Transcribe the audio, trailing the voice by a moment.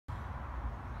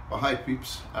Well, hi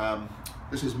peeps,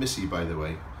 this is Missy, by the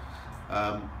way.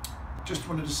 Just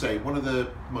wanted to say, one of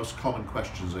the most common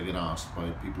questions I get asked by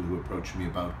people who approach me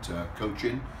about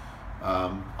coaching,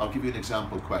 I'll give you an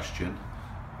example question.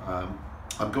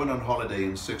 I'm going on holiday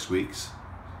in 6 weeks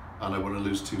and I want to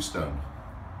lose 2 stone,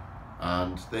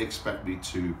 and they expect me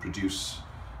to produce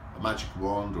a magic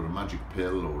wand or a magic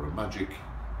pill or a magic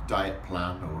diet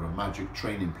plan or a magic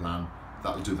training plan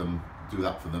that'll do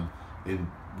that for them in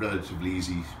relatively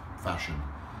easy fashion.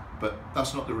 But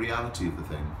that's not the reality of the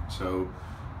thing. So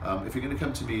if you're going to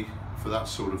come to me for that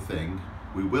sort of thing,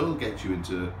 we will get you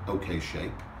into okay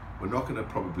shape. We're not going to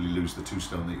probably lose the 2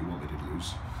 stone that you want me to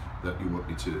lose, that you want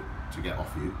me to get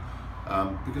off you,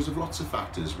 because of lots of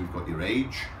factors. We've got your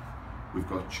age, we've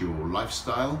got your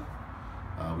lifestyle,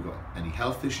 we've got any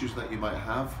health issues that you might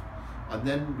have, and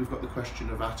then we've got the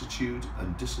question of attitude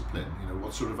and discipline. You know,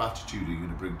 what sort of attitude are you going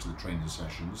to bring to the training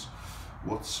sessions?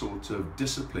 What sort of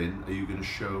discipline are you going to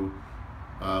show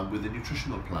with the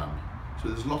nutritional plan? So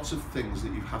there's lots of things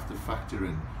that you have to factor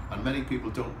in, and many people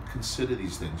don't consider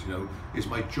these things. You know, is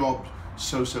my job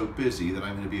so busy that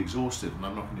I'm going to be exhausted and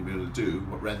I'm not going to be able to do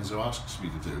what Renzo asks me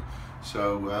to do?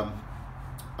 So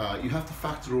you have to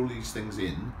factor all these things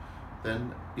in.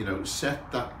 Then, you know,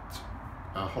 set that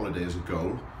holiday as a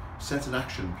goal, set an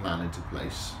action plan into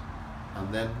place,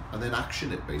 and then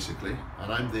action it basically.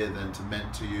 And I'm there then to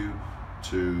mentor you,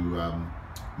 to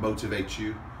motivate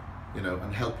you, you know,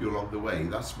 and help you along the way.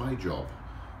 That's my job.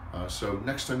 So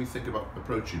next time you think about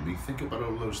approaching me, think about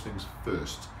all those things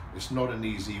first. It's not an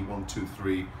easy 1, 2,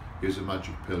 3, here's a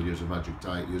magic pill, here's a magic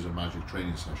diet, here's a magic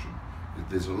training session.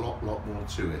 There's a lot more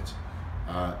to it.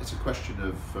 It's a question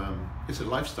of, it's a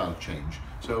lifestyle change.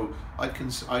 So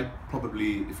I'd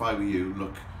probably, if I were you,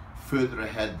 look further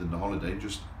ahead than the holiday.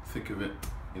 Just think of it,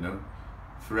 you know,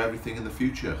 for everything in the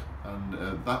future.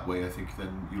 And that way I think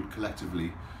then you'll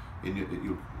collectively,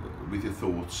 with your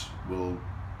thoughts, will,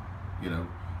 you know,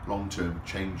 long term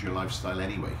change your lifestyle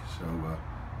anyway. So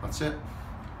that's it.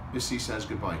 Missy says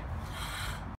goodbye.